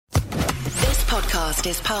podcast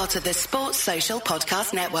is part of the Sports Social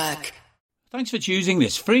Podcast Network. Thanks for choosing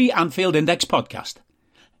this free Anfield Index podcast.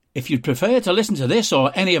 If you'd prefer to listen to this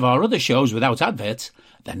or any of our other shows without adverts,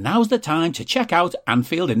 then now's the time to check out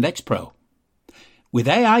Anfield Index Pro. With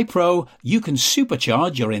AI Pro, you can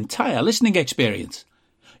supercharge your entire listening experience.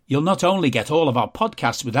 You'll not only get all of our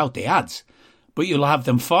podcasts without the ads, but you'll have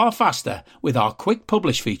them far faster with our Quick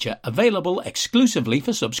Publish feature available exclusively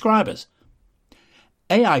for subscribers.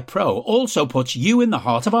 AI Pro also puts you in the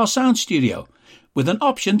heart of our sound studio, with an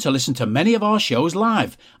option to listen to many of our shows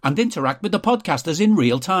live and interact with the podcasters in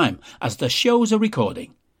real time as the shows are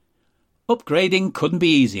recording. Upgrading couldn't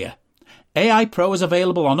be easier. AI Pro is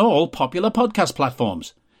available on all popular podcast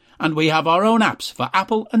platforms, and we have our own apps for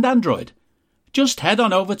Apple and Android. Just head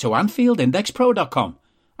on over to AnfieldIndexPro.com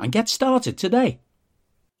and get started today.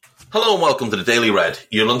 Hello and welcome to the Daily Red,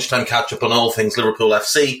 your lunchtime catch-up on all things Liverpool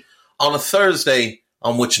FC on a Thursday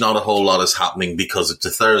on which not a whole lot is happening because it's a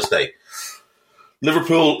Thursday.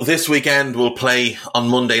 Liverpool this weekend will play on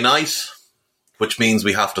Monday night, which means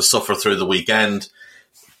we have to suffer through the weekend,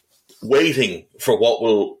 waiting for what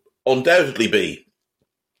will undoubtedly be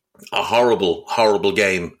a horrible, horrible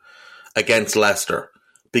game against Leicester,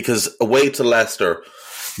 because away to Leicester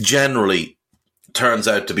generally turns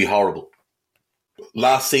out to be horrible.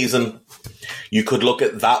 Last season, you could look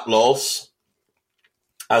at that loss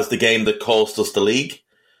as the game that cost us the league.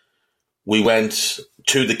 We went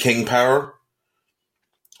to the King Power,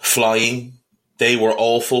 flying. They were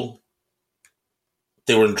awful.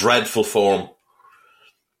 They were in dreadful form.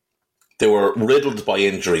 They were riddled by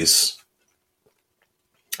injuries.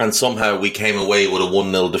 And somehow we came away with a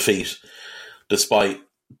 1-0 defeat, despite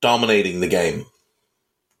dominating the game.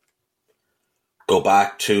 Go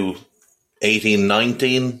back to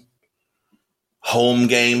 18-19, home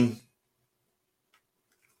game.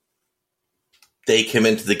 They came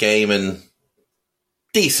into the game in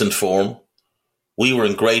decent form. We were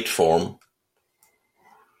in great form.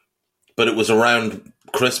 But it was around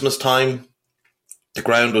Christmas time. The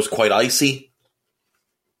ground was quite icy.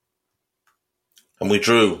 And we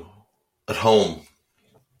drew at home.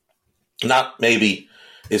 And that maybe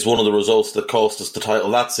is one of the results that cost us the title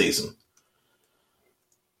that season.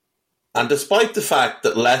 And despite the fact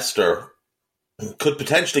that Leicester could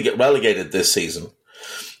potentially get relegated this season,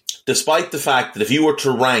 despite the fact that if you were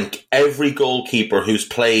to rank every goalkeeper who's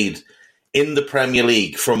played in the Premier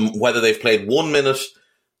League, from whether they've played 1 minute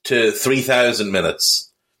to 3,000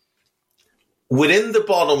 minutes, within the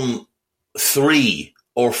bottom 3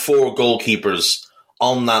 or 4 goalkeepers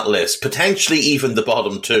on that list, potentially even the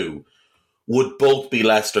bottom 2, would both be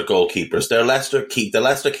Leicester goalkeepers. The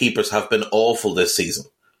Leicester keepers have been awful this season.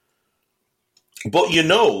 But you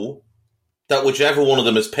know that whichever one of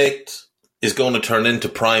them is picked is going to turn into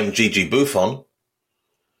prime Gigi Buffon.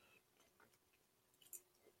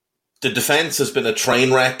 The defence has been a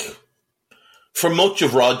train wreck for much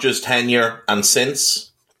of Rodgers' tenure and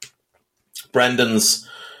since. Brendan's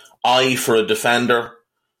eye for a defender,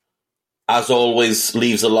 as always,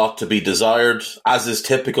 leaves a lot to be desired. As is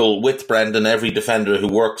typical with Brendan, every defender who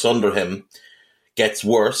works under him gets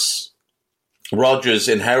worse. Rodgers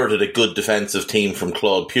inherited a good defensive team from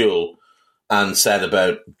Claude Puel and set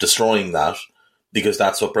about destroying that, because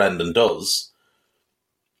that's what Brendan does.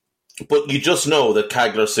 But you just know that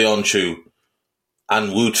Caglar Soyuncu and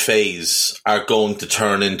Wout Faes are going to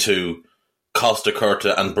turn into Costa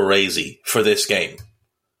Curta and Baresi for this game.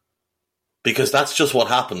 Because that's just what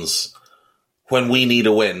happens when we need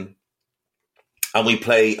a win and we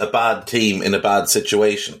play a bad team in a bad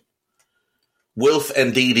situation. Wilf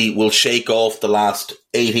Ndidi will shake off the last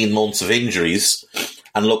 18 months of injuries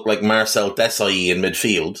and look like Marcel Desailly in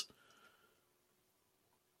midfield.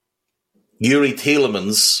 Yuri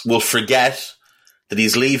Tielemans will forget that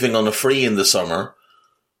he's leaving on a free in the summer,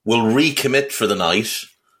 will recommit for the night,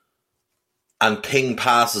 and ping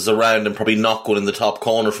passes around and probably knock one in the top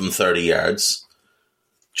corner from 30 yards.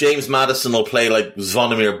 James Maddison will play like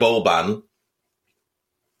Zvonimir Boban.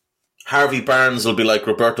 Harvey Barnes will be like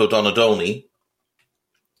Roberto Donadoni.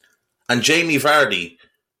 And Jamie Vardy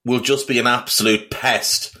will just be an absolute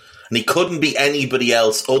pest. And he couldn't be anybody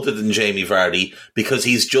else other than Jamie Vardy, because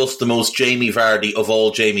he's just the most Jamie Vardy of all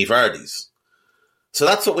Jamie Vardys. So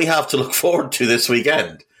that's what we have to look forward to this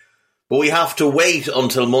weekend. But we have to wait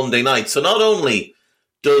until Monday night. So not only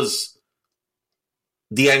does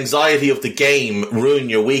the anxiety of the game ruin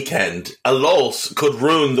your weekend, a loss could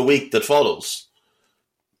ruin the week that follows.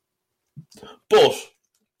 But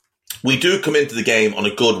we do come into the game on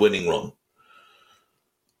a good winning run.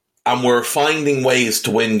 And we're finding ways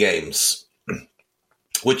to win games,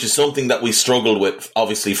 which is something that we struggled with,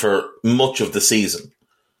 obviously, for much of the season.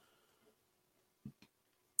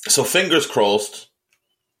 So fingers crossed,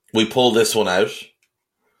 we pull this one out,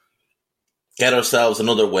 get ourselves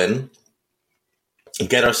another win, and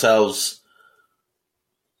get ourselves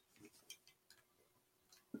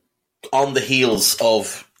on the heels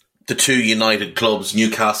of the two United clubs,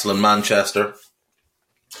 Newcastle and Manchester,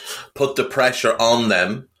 put the pressure on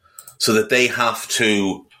them so that they have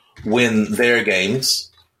to win their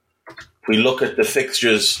games. If we look at the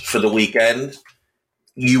fixtures for the weekend,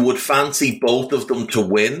 you would fancy both of them to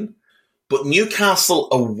win, but Newcastle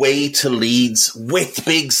away to Leeds with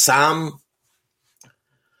Big Sam.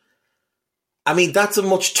 I mean, that's a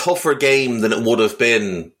much tougher game than it would have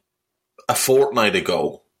been a fortnight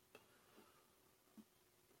ago.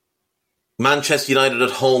 Manchester United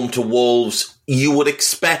at home to Wolves, you would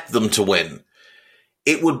expect them to win.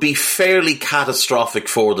 It would be fairly catastrophic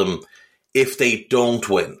for them if they don't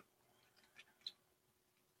win.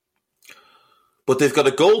 But they've got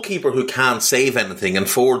a goalkeeper who can't save anything and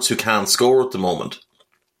forwards who can't score at the moment.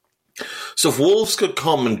 So if Wolves could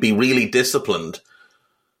come and be really disciplined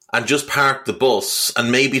and just park the bus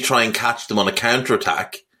and maybe try and catch them on a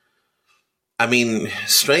counter-attack, I mean,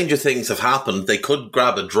 stranger things have happened. They could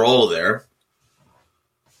grab a draw there.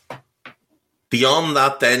 Beyond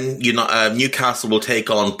that, then, Newcastle will take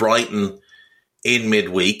on Brighton in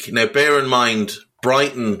midweek. Now, bear in mind,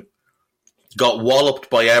 Brighton got walloped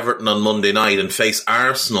by Everton on Monday night and face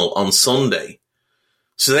Arsenal on Sunday.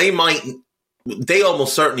 So they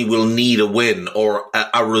almost certainly will need a win or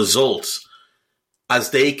a result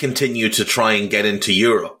as they continue to try and get into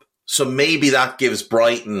Europe. So maybe that gives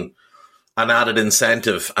Brighton an added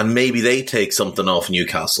incentive and maybe they take something off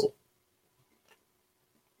Newcastle.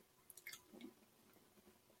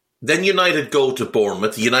 Then United go to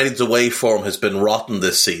Bournemouth. United's away form has been rotten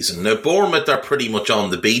this season. Now, Bournemouth are pretty much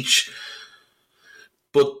on the beach,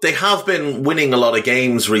 but they have been winning a lot of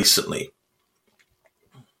games recently.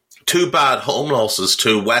 2 bad home losses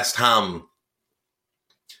to West Ham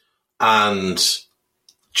and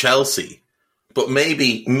Chelsea. But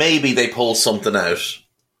maybe they pull something out.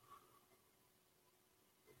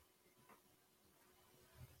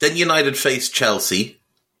 Then United face Chelsea.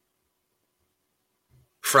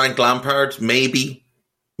 Frank Lampard maybe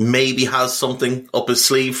has something up his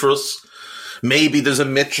sleeve for us. Maybe there's a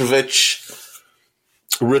Mitrovic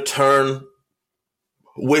return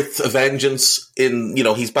with a vengeance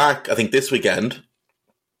he's back, I think, this weekend.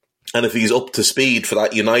 And if he's up to speed for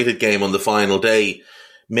that United game on the final day,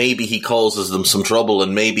 maybe he causes them some trouble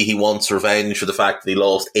and maybe he wants revenge for the fact that he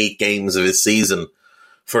lost 8 games of his season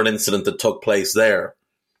for an incident that took place there.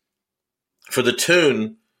 For the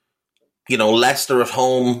Toon, Leicester at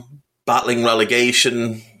home, battling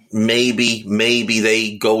relegation, maybe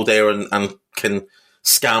they go there and can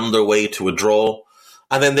scam their way to a draw.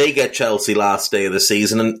 And then they get Chelsea last day of the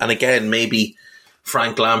season. And again, maybe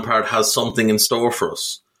Frank Lampard has something in store for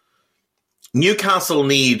us. Newcastle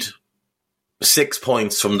need 6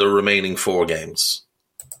 points from the remaining 4 games.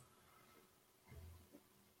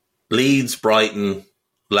 Leeds, Brighton,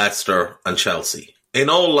 Leicester and Chelsea. In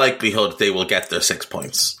all likelihood, they will get their 6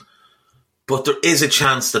 points. But there is a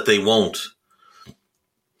chance that they won't.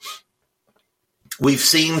 We've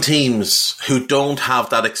seen teams who don't have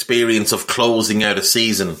that experience of closing out a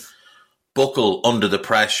season buckle under the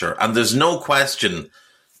pressure. And there's no question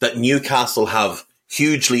that Newcastle have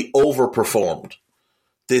hugely overperformed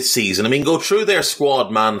this season. I mean, go through their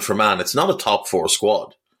squad man for man. It's not a top 4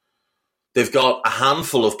 squad. They've got a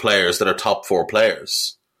handful of players that are top 4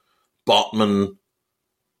 players. Botman,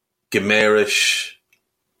 Guimaraes,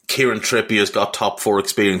 Kieran Trippier's got top 4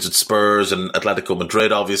 experience at Spurs and Atletico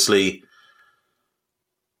Madrid, obviously.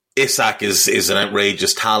 Isak is an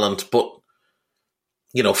outrageous talent, but,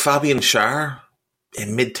 Fabian Schär, a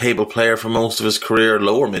mid-table player for most of his career,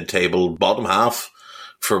 lower mid-table, bottom half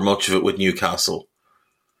for much of it with Newcastle.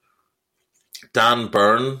 Dan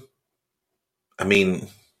Burn, I mean,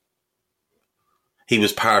 he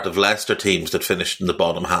was part of Leicester teams that finished in the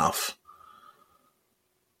bottom half.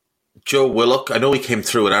 Joe Willock, I know he came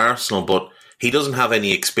through at Arsenal, but he doesn't have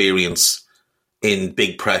any experience in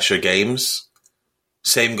big pressure games.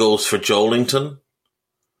 Same goes for Joelinton.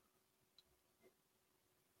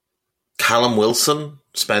 Callum Wilson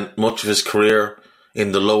spent much of his career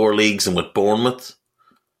in the lower leagues and with Bournemouth.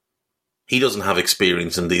 He doesn't have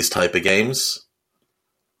experience in these type of games.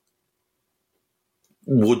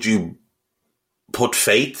 Would you put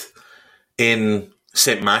faith in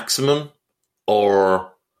St. Maximin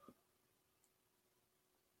or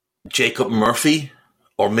Jacob Murphy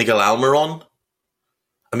or Miguel Almiron?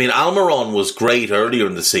 I mean, Almiron was great earlier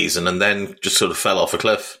in the season and then just sort of fell off a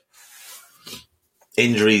cliff.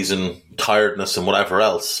 Injuries and tiredness and whatever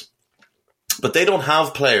else. But they don't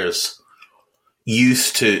have players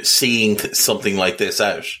used to seeing something like this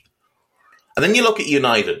out. And then you look at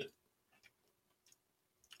United,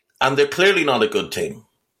 and they're clearly not a good team.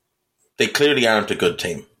 They clearly aren't a good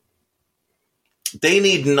team. They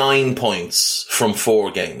need 9 points from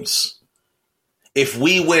 4 games. If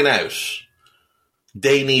we win out,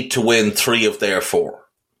 they need to win 3 of their 4.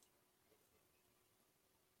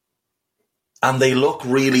 And they look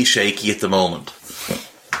really shaky at the moment.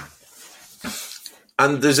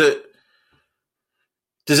 And there's a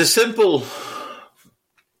simple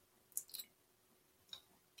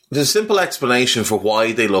explanation for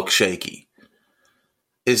why they look shaky.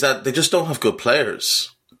 Is that they just don't have good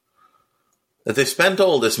players. That they've spent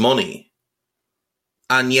all this money,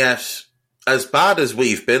 and yet, as bad as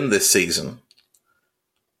we've been this season,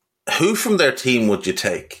 who from their team would you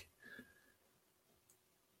take?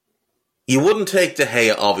 You wouldn't take De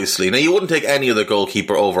Gea, obviously. Now, you wouldn't take any other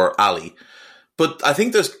goalkeeper over Ali, but I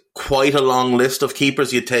think there's quite a long list of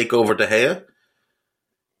keepers you'd take over De Gea.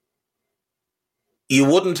 You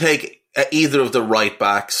wouldn't take either of the right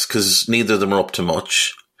backs because neither of them are up to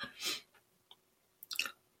much.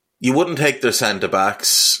 You wouldn't take their centre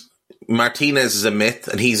backs. Martinez is a myth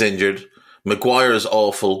and he's injured. Maguire is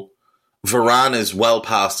awful. Varane is well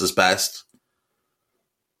past his best.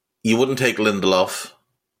 You wouldn't take Lindelof.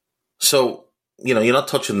 So, you're not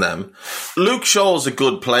touching them. Luke Shaw is a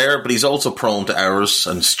good player, but he's also prone to errors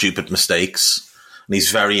and stupid mistakes. And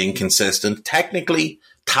he's very inconsistent. Technically,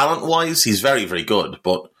 talent-wise, he's very, very good,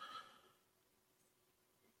 but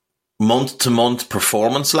month-to-month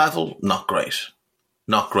performance level, not great.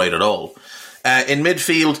 Not great at all. In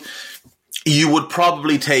midfield, you would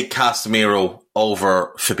probably take Casemiro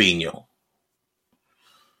over Fabinho.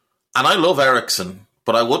 And I love Eriksen,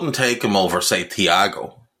 but I wouldn't take him over, say,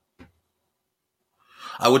 Thiago.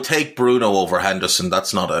 I would take Bruno over Henderson.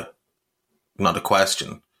 That's not a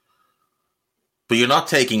question. But you're not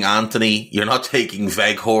taking Anthony. You're not taking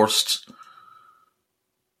Weghorst.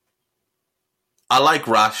 I like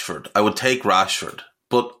Rashford. I would take Rashford.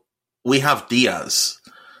 But we have Diaz.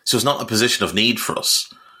 So it's not a position of need for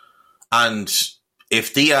us. And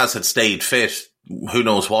if Diaz had stayed fit, who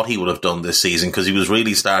knows what he would have done this season, because he was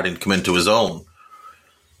really starting to come into his own.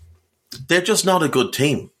 They're just not a good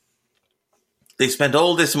team. They spent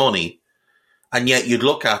all this money, and yet you'd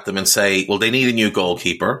look at them and say, well, they need a new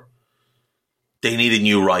goalkeeper. They need a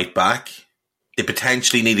new right back. They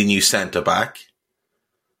potentially need a new centre back.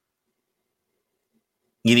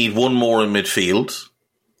 You need one more in midfield.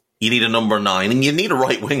 You need a number 9, and you need a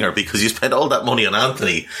right winger because you spent all that money on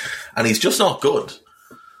Anthony, and he's just not good.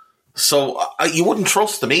 So you wouldn't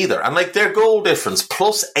trust them either. And their goal difference,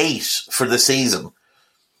 +8 for the season.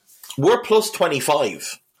 We're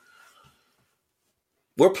 +25.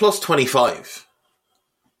 We're +25.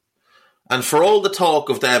 And for all the talk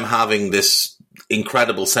of them having this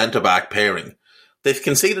incredible centre-back pairing, they've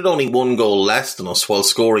conceded only 1 goal less than us while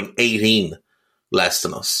scoring 18 less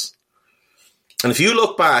than us. And if you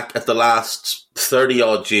look back at the last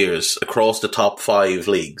 30-odd years across the top 5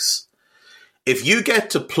 leagues, if you get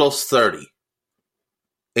to +30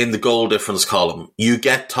 in the goal difference column, you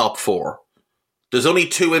get top 4. There's only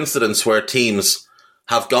 2 incidents where teams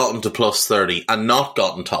have gotten to +30 and not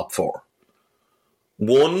gotten top 4.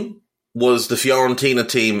 One was the Fiorentina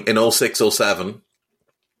team in 06-07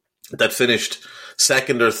 that finished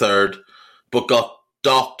 2nd or 3rd but got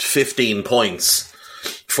docked 15 points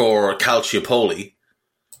for Calciopoli.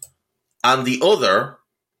 And the other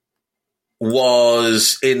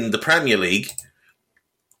was in the Premier League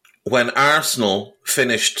when Arsenal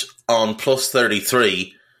finished on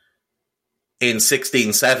 +33 in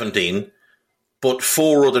 16-17, but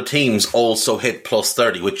 4 other teams also hit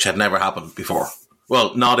 +30, which had never happened before.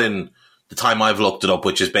 Well, not in the time I've looked it up,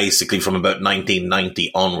 which is basically from about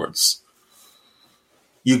 1990 onwards.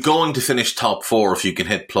 You're going to finish top 4 if you can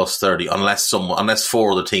hit +30, unless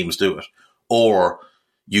 4 other teams do it, or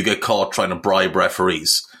you get caught trying to bribe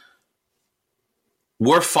referees.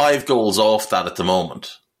 We're 5 goals off that at the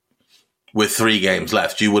moment, with 3 games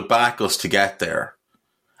left. You would back us to get there.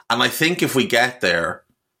 And I think if we get there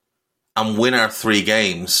and win our 3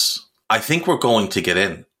 games, I think we're going to get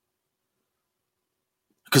in.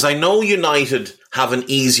 Because I know United have an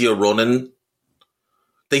easier run-in.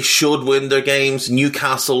 They should win their games.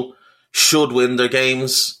 Newcastle should win their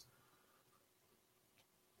games.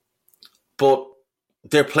 But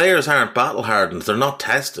their players aren't battle-hardened. They're not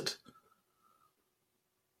tested.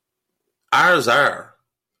 Ours are.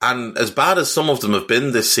 And as bad as some of them have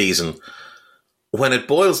been this season, when it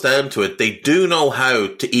boils down to it, they do know how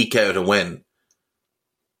to eke out a win.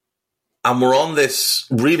 And we're on this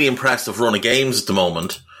really impressive run of games at the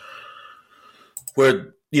moment.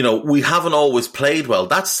 where, we haven't always played well.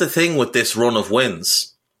 That's the thing with this run of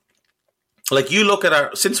wins. Like, you look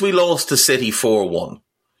at since we lost to City 4-1,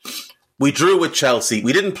 we drew with Chelsea.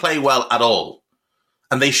 We didn't play well at all.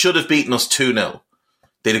 And they should have beaten us 2-0.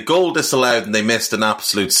 They had a goal disallowed and they missed an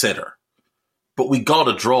absolute sitter. But we got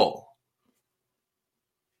a draw.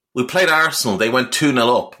 We played Arsenal. They went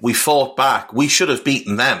 2-0 up. We fought back. We should have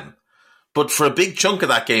beaten them. But for a big chunk of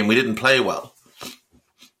that game, we didn't play well.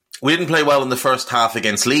 We didn't play well in the first half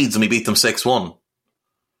against Leeds and we beat them 6-1.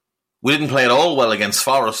 We didn't play at all well against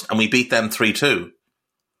Forest and we beat them 3-2.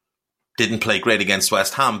 Didn't play great against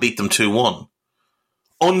West Ham, beat them 2-1.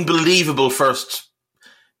 Unbelievable first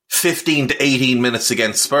 15 to 18 minutes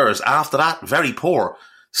against Spurs. After that, very poor.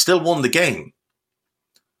 Still won the game.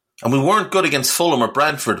 And we weren't good against Fulham or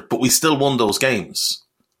Brentford, but we still won those games.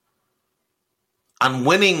 And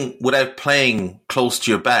winning without playing close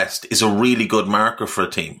to your best is a really good marker for a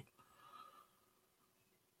team.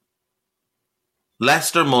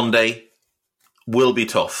 Leicester Monday will be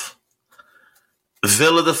tough.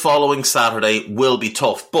 Villa the following Saturday will be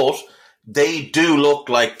tough, but they do look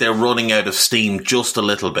like they're running out of steam just a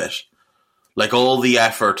little bit. Like all the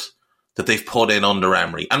effort that they've put in under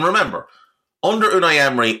Emery. And remember, under Unai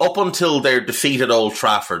Emery, up until their defeat at Old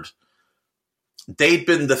Trafford, they'd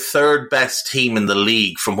been the third best team in the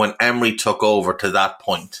league from when Emery took over to that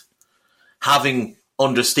point. Having,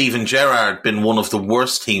 under Steven Gerrard, been one of the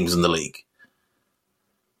worst teams in the league.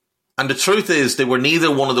 And the truth is, they were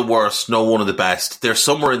neither one of the worst nor one of the best. They're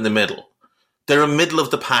somewhere in the middle. They're a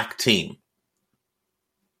middle-of-the-pack team.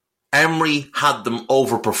 Emery had them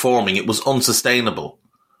overperforming. It was unsustainable.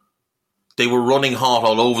 They were running hot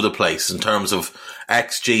all over the place in terms of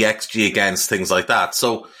XG against, things like that.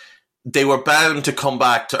 So they were bound to come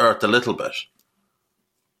back to earth a little bit.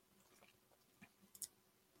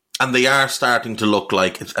 And they are starting to look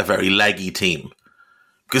like a very leggy team.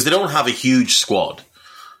 Because they don't have a huge squad.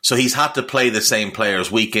 So he's had to play the same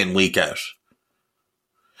players week in, week out.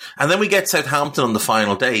 And then we get Southampton on the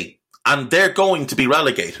final day, and they're going to be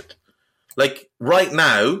relegated. Like, right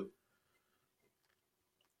now,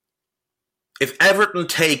 if Everton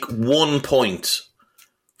take 1 point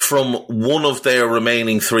from one of their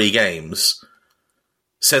remaining 3 games,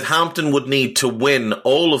 Southampton would need to win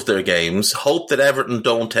all of their games, hope that Everton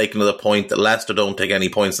don't take another point, that Leicester don't take any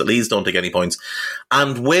points, that Leeds don't take any points,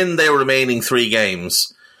 and win their remaining 3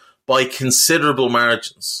 games by considerable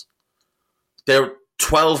margins. They're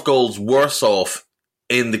 12 goals worse off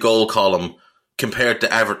in the goal column compared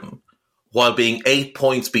to Everton, while being 8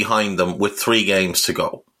 points behind them with 3 games to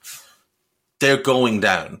go. They're going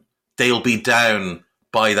down. They'll be down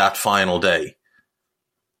by that final day.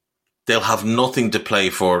 They'll have nothing to play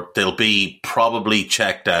for. They'll be probably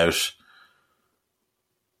checked out.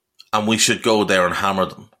 And we should go there and hammer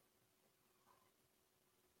them.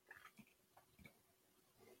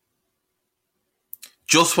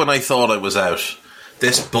 Just when I thought I was out,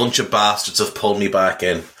 this bunch of bastards have pulled me back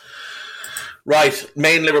in. Right,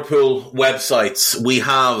 main Liverpool websites. We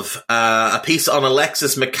have a piece on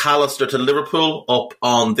Alexis McAllister to Liverpool up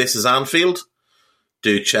on This Is Anfield.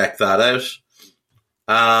 Do check that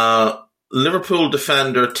out. Liverpool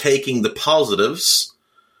defender taking the positives,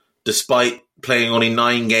 despite playing only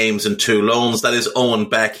 9 games and 2 loans. That is Owen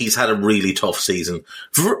Beck. He's had a really tough season.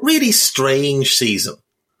 Really strange season.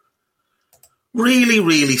 Really,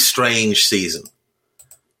 really strange season.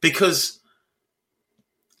 Because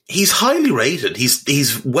he's highly rated.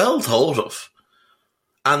 He's well thought of.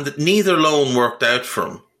 And neither loan worked out for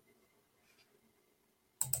him.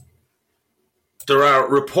 There are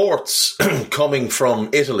reports coming from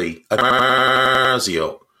Italy,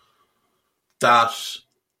 Marzio, that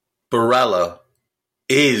Barella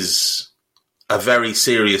is a very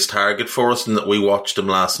serious target for us and that we watched him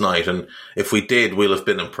last night. And if we did, we'll have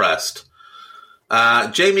been impressed.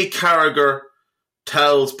 Jamie Carragher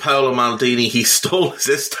tells Paolo Maldini he stole his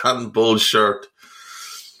Istanbul shirt.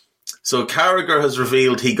 So Carragher has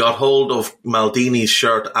revealed he got hold of Maldini's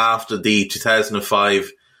shirt after the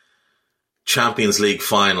 2005 Champions League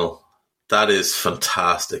final. That is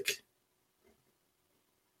fantastic.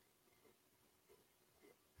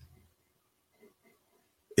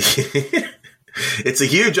 It's a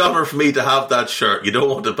huge honour for me to have that shirt. You don't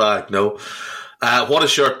want it back, no? What a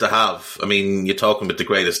shirt to have. I mean, you're talking about the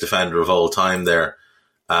greatest defender of all time there.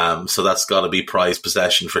 So that's got to be prized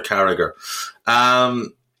possession for Carragher.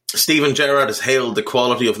 Steven Gerrard has hailed the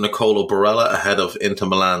quality of Nicolo Barella ahead of Inter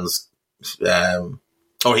Milan's...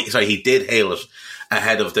 he did hail it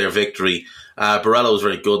ahead of their victory. Barella was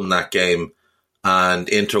very good in that game, and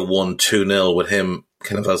Inter won 2-0 with him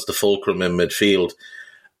kind of as the fulcrum in midfield.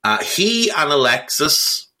 He and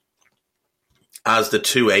Alexis as the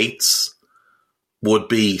 2/8 would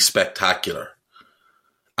be spectacular.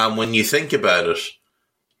 And when you think about it,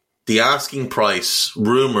 the asking price,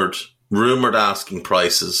 rumoured asking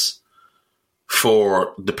prices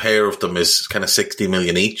for the pair of them is kind of 60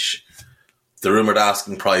 million each. The rumoured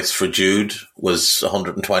asking price for Jude was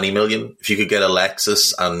 120 million. If you could get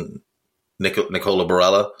Alexis and Nicola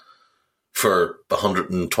Barella for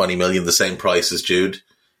 120 million, the same price as Jude,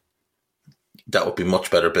 that would be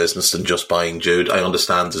much better business than just buying Jude. I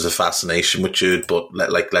understand there's a fascination with Jude, but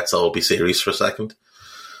let's all be serious for a second.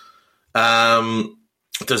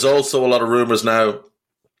 There's also a lot of rumours now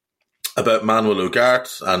about Manuel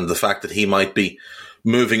Ugarte and the fact that he might be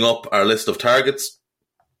moving up our list of targets.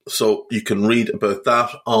 So you can read about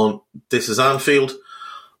that on This Is Anfield.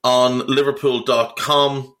 On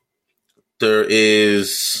Liverpool.com, there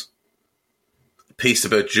is a piece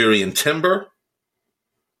about Jurrien Timber.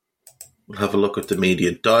 We'll have a look at the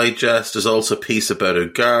Media Digest. There's also a piece about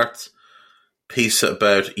Ugarte, piece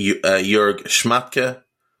about Jurg Schmadtke.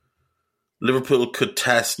 Liverpool could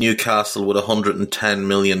test Newcastle with a $110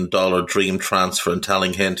 million dream transfer and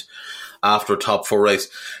telling hint after a top 4 race.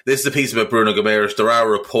 This is a piece about Bruno Guimaraes. There are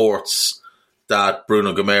reports that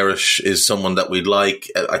Bruno Guimaraes is someone that we'd like.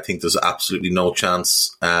 I think there's absolutely no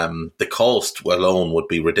chance. The cost alone would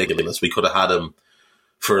be ridiculous. We could have had him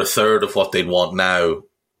for a third of what they'd want now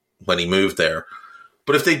when he moved there.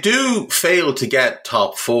 But if they do fail to get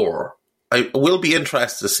top 4, I will be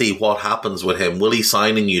interested to see what happens with him. Will he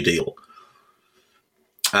sign a new deal?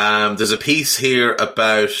 There's a piece here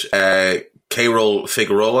about Keyrol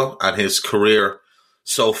Figueroa and his career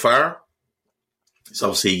so far. He's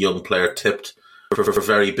obviously a young player tipped for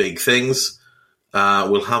very big things.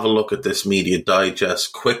 We'll have a look at this Media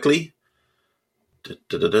Digest quickly.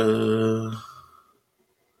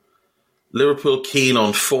 Liverpool keen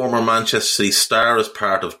on former Manchester City star as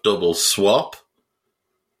part of double swap.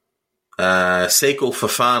 Seko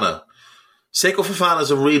Fofana. Seko Fofana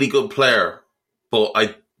is a really good player, but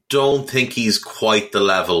I don't think he's quite the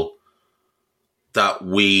level that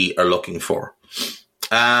we are looking for.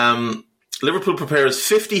 Liverpool prepares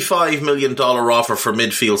 $55 million offer for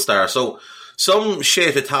midfield star. So some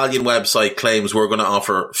shit Italian website claims we're going to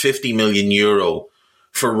offer €50 million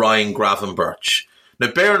for Ryan Gravenberch.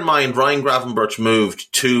 Now, bear in mind, Ryan Gravenberch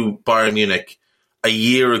moved to Bayern Munich a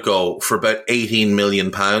year ago for about £18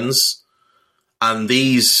 million, and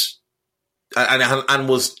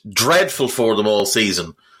was dreadful for them all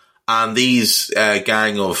season. And these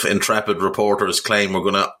gang of intrepid reporters claim we're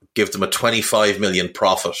going to give them a 25 million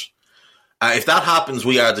profit. If that happens,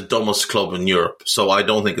 we are the dumbest club in Europe. So I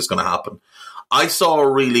don't think it's going to happen. I saw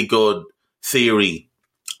a really good theory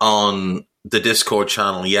on the Discord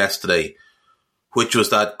channel yesterday, which was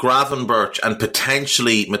that Gravenberch and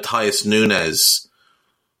potentially Matheus Nunes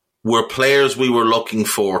were players we were looking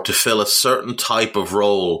for to fill a certain type of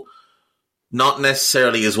role, not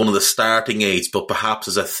necessarily as one of the starting 8s, but perhaps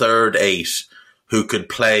as a third 8 who could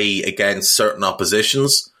play against certain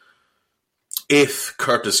oppositions if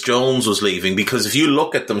Curtis Jones was leaving. Because if you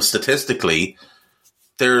look at them statistically,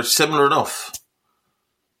 they're similar enough.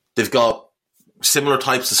 They've got similar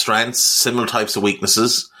types of strengths, similar types of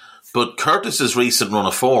weaknesses, but Curtis's recent run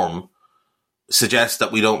of form suggests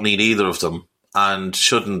that we don't need either of them and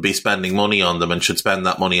shouldn't be spending money on them, and should spend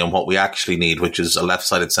that money on what we actually need, which is a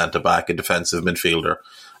left-sided centre-back, a defensive midfielder,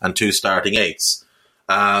 and 2 starting 8s.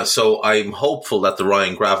 So I'm hopeful that the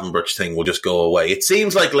Ryan Gravenberch thing will just go away. It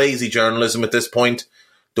seems like lazy journalism at this point,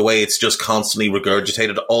 the way it's just constantly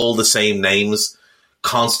regurgitated, all the same names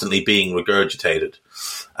constantly being regurgitated.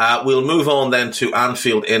 We'll move on then to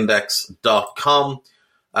AnfieldIndex.com.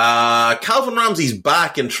 Calvin Ramsey's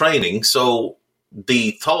back in training, so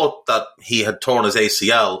the thought that he had torn his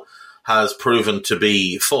ACL has proven to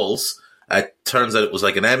be false. It turns out it was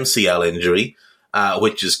like an MCL injury,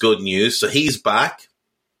 which is good news. So he's back.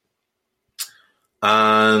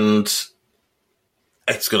 And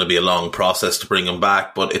it's going to be a long process to bring him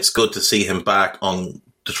back, but it's good to see him back on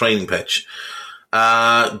the training pitch.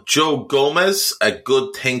 Joe Gomez, A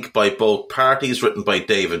Good Think by Both Parties, written by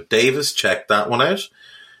David Davis. Check that one out.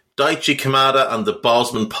 Daichi Kamada and the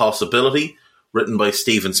Bosman Possibility, written by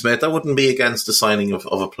Stephen Smith. I wouldn't be against the signing of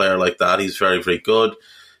a player like that. He's very, very good.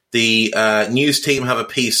 The news team have a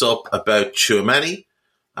piece up about Tchouaméni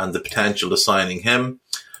and the potential of signing him.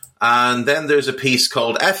 And then there's a piece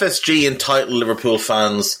called FSG Entitled Liverpool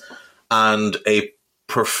Fans and a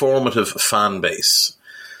Performative Fan Base.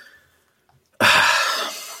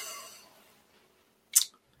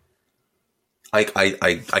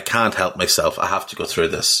 I can't help myself. I have to go through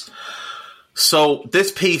this. So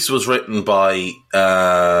this piece was written by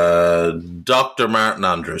Dr. Martin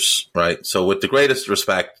Andrews, right? So with the greatest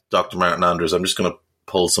respect, Dr. Martin Andrews, I'm just going to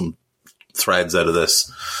pull some threads out of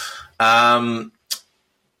this. The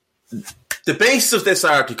base of this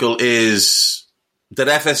article is that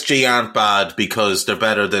FSG aren't bad because they're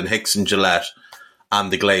better than Hicks and Gillette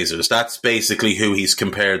and the Glazers. That's basically who he's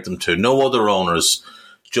compared them to. No other owners,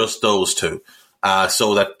 just those two.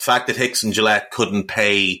 So the fact that Hicks and Gillette couldn't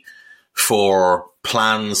pay for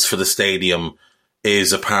plans for the stadium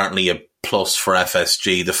is apparently a plus for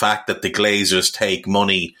FSG. The fact that the Glazers take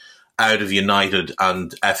money out of United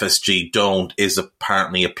and FSG don't is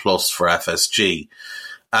apparently a plus for FSG.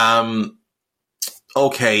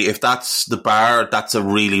 Okay, if that's the bar, that's a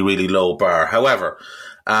really, really low bar. However,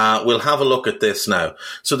 we'll have a look at this now.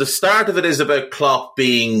 So the start of it is about Klopp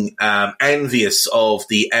being envious of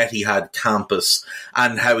the Etihad campus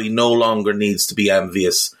and how he no longer needs to be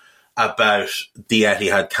envious about the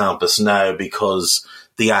Etihad campus now because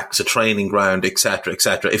the AXA training ground, etc.,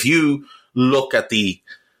 etc. If you look at the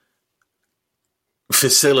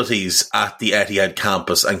facilities at the Etihad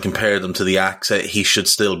campus and compare them to the AXA, he should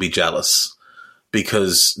still be jealous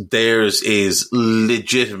because theirs is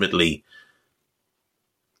legitimately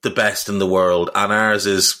the best in the world and ours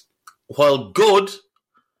is, while good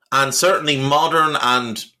and certainly modern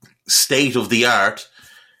and state of the art,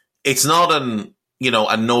 it's not a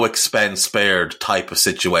no expense spared type of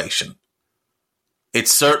situation.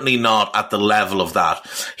 It's certainly not at the level of that.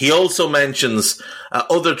 He also mentions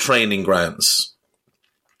other training grounds.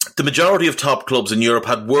 The majority of top clubs in Europe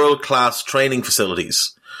had world-class training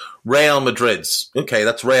facilities. Real Madrid's. Okay,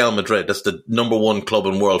 that's Real Madrid. That's the number one club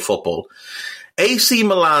in world football. AC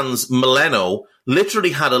Milan's Milano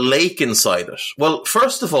literally had a lake inside it. Well,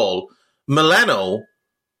 first of all, Milanello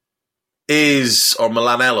is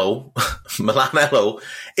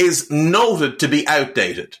noted to be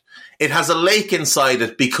outdated. It has a lake inside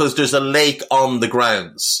it because there's a lake on the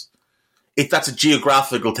grounds. That's a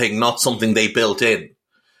geographical thing, not something they built in.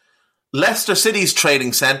 Leicester City's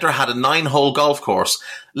training centre had a 9-hole golf course.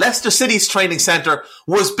 Leicester City's training centre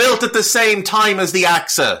was built at the same time as the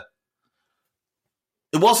AXA.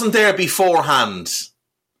 It wasn't there beforehand.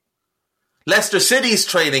 Leicester City's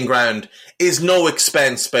training ground is no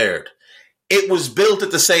expense spared. It was built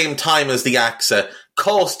at the same time as the AXA,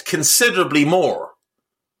 cost considerably more,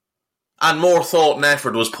 and more thought and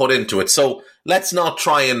effort was put into it. So let's not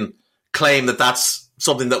try and claim that that's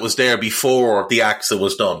something that was there before the AXA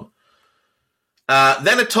was done.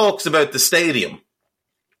 Then it talks about the stadium.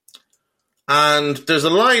 And there's a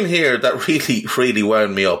line here that really, really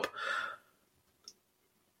wound me up.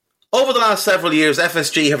 Over the last several years,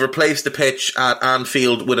 FSG have replaced the pitch at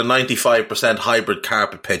Anfield with a 95% hybrid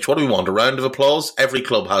carpet pitch. What do we want? A round of applause? Every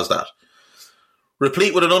club has that.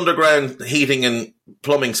 Replete with an underground heating and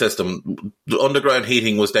plumbing system. The underground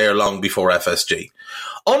heating was there long before FSG.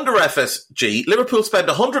 Under FSG, Liverpool spent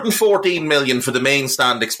 $114 million for the main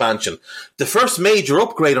stand expansion. The first major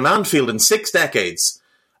upgrade on Anfield in 6 decades.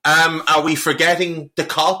 Are we forgetting the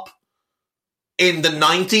Kop in the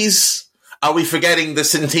 90s? Are we forgetting the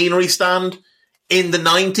Centenary stand in the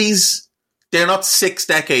 90s? They're not 6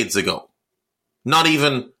 decades ago. Not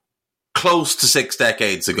even close to 6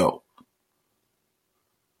 decades ago.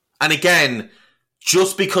 And again,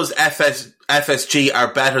 just because FSG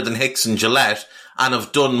are better than Hicks and Gillette and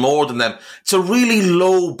have done more than them, it's a really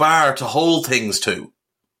low bar to hold things to.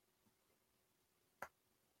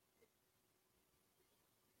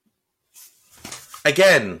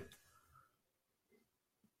 Again,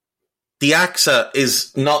 the AXA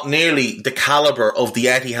is not nearly the caliber of the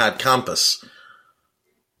Etihad campus.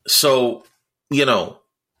 So,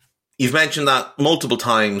 you've mentioned that multiple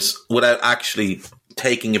times without actually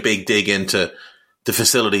taking a big dig into the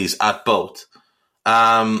facilities at both.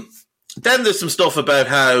 Then there's some stuff about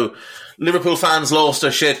how Liverpool fans lost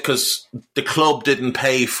their shit because the club didn't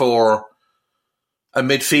pay for a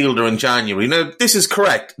midfielder in January. Now, this is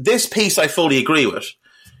correct. This piece I fully agree with.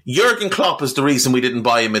 Jurgen Klopp is the reason we didn't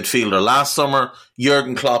buy a midfielder last summer.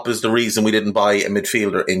 Jurgen Klopp is the reason we didn't buy a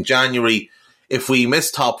midfielder in January. If we miss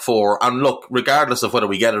top 4, and look, regardless of whether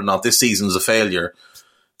we get it or not, this season's a failure.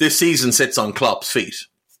 This season sits on Klopp's feet.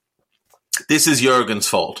 This is Jurgen's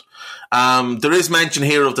fault. There is mention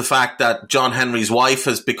here of the fact that John Henry's wife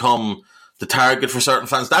has become the target for certain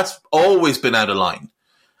fans. That's always been out of line.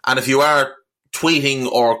 And if you are tweeting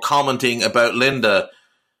or commenting about Linda,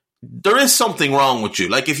 there is something wrong with you.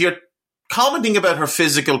 Like, if you're commenting about her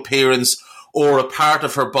physical appearance or a part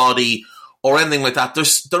of her body or anything like that,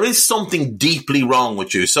 there is something deeply wrong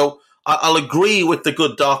with you. So I'll agree with the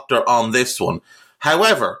good doctor on this one.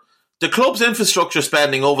 However, The club's infrastructure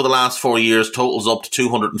spending over the last 4 years totals up to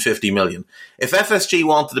 250 million. If FSG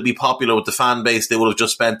wanted to be popular with the fan base, they would have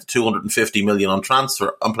just spent 250 million on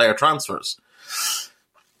player transfers.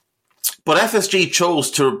 But FSG chose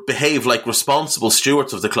to behave like responsible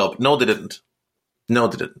stewards of the club. No, they didn't.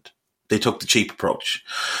 They took the cheap approach.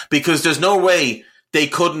 Because there's no way they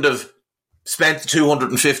couldn't have spent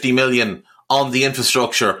 250 million on the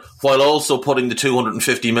infrastructure while also putting the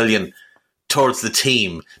 250 million towards the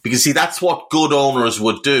team. Because, see, that's what good owners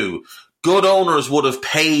would do. Good owners would have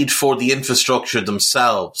paid for the infrastructure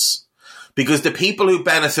themselves. Because the people who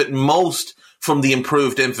benefit most from the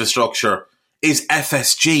improved infrastructure is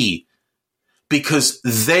FSG. Because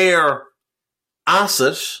their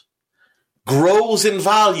asset grows in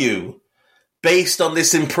value based on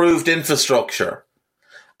this improved infrastructure.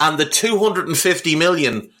 And the 250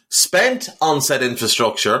 million spent on said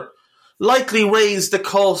infrastructure likely raised the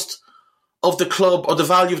cost of the club, or the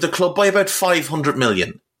value of the club, by about 500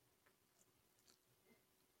 million.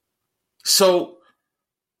 So,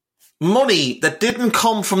 money that didn't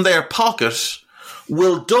come from their pocket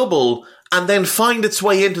will double and then find its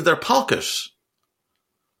way into their pocket.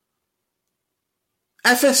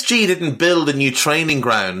 FSG didn't build a new training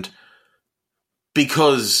ground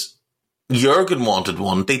because Jurgen wanted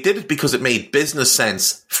one. They did it because it made business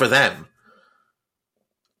sense for them.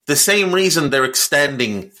 The same reason they're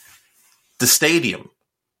extending the stadium,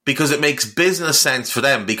 because it makes business sense for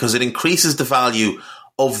them, because it increases the value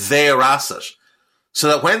of their asset. So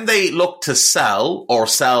that when they look to sell, or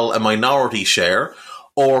sell a minority share,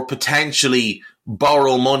 or potentially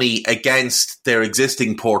borrow money against their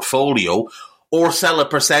existing portfolio, or sell a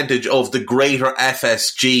percentage of the greater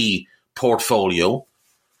FSG portfolio,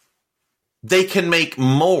 they can make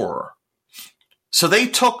more. So they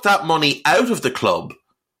took that money out of the club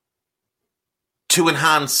to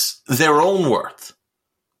enhance their own worth.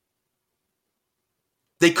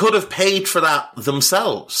 They could have paid for that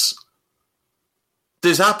themselves.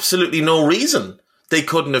 There's absolutely no reason they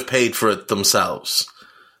couldn't have paid for it themselves.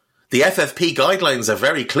 The FFP guidelines are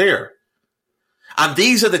very clear. And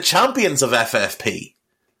these are the champions of FFP.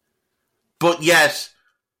 But yet,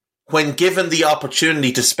 when given the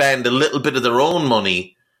opportunity to spend a little bit of their own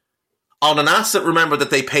money on an asset, remember,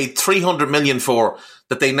 that they paid 300 million for,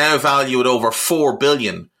 that they now value at over 4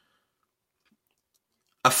 billion,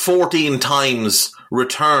 a 14 times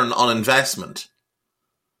return on investment.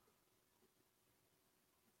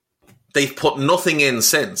 They've put nothing in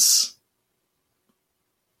since.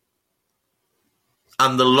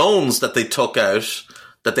 And the loans that they took out,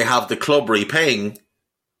 that they have the club repaying,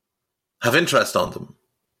 have interest on them.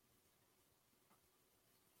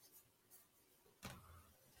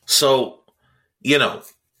 So, you know,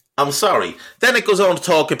 I'm sorry. Then it goes on to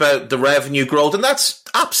talk about the revenue growth, and that's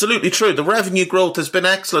absolutely true. The revenue growth has been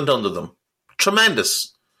excellent under them.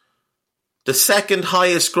 Tremendous. The second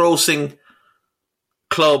highest grossing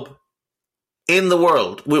club in the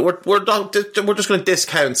world. We're just going to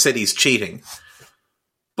discount City's cheating.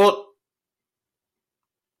 But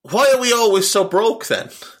why are we always so broke then?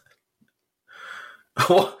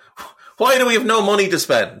 Why do we have no money to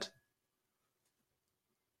spend?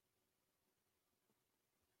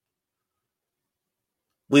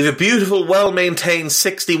 We have a beautiful, well-maintained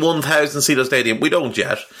 61,000-seater stadium. We don't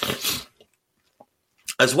yet.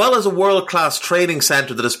 As well as a world-class training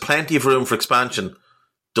centre that has plenty of room for expansion.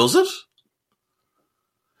 Does it?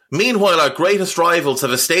 Meanwhile, our greatest rivals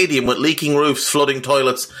have a stadium with leaking roofs, flooding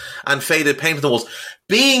toilets, and faded paint on the walls.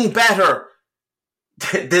 Being better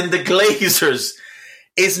than the Glazers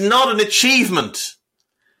is not an achievement.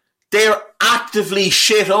 They're actively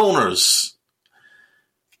shit owners.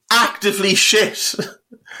 Actively shit.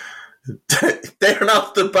 They're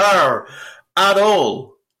not the bar at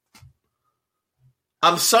all.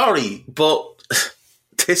 I'm sorry, but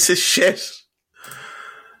this is shit.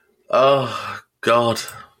 Oh, God.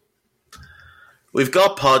 We've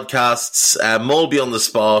got podcasts, Mulby on the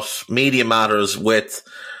Spot, Media Matters with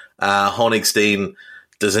Honigstein.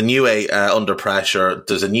 There's a new Under Pressure.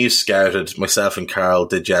 There's a new Scouted. Myself and Carl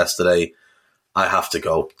did yesterday. I have to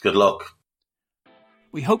go. Good luck.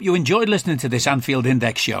 We hope you enjoyed listening to this Anfield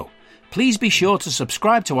Index show. Please be sure to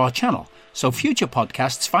subscribe to our channel so future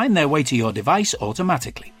podcasts find their way to your device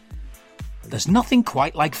automatically. There's nothing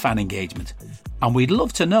quite like fan engagement, and we'd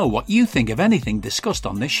love to know what you think of anything discussed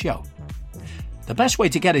on this show. The best way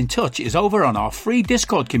to get in touch is over on our free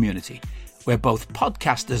Discord community, where both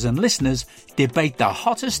podcasters and listeners debate the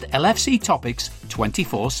hottest LFC topics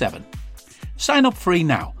 24/7. Sign up free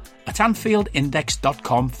now at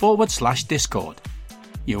AnfieldIndex.com/Discord.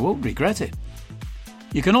 You won't regret it.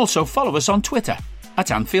 You can also follow us on Twitter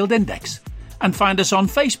at Anfield Index and find us on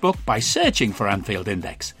Facebook by searching for Anfield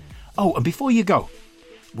Index. Oh, and before you go,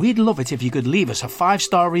 we'd love it if you could leave us a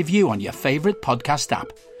 5-star review on your favourite podcast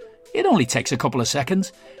app. It only takes a couple of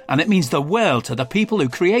seconds, and it means the world to the people who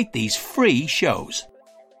create these free shows.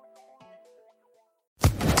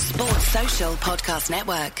 Sports Social Podcast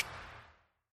Network.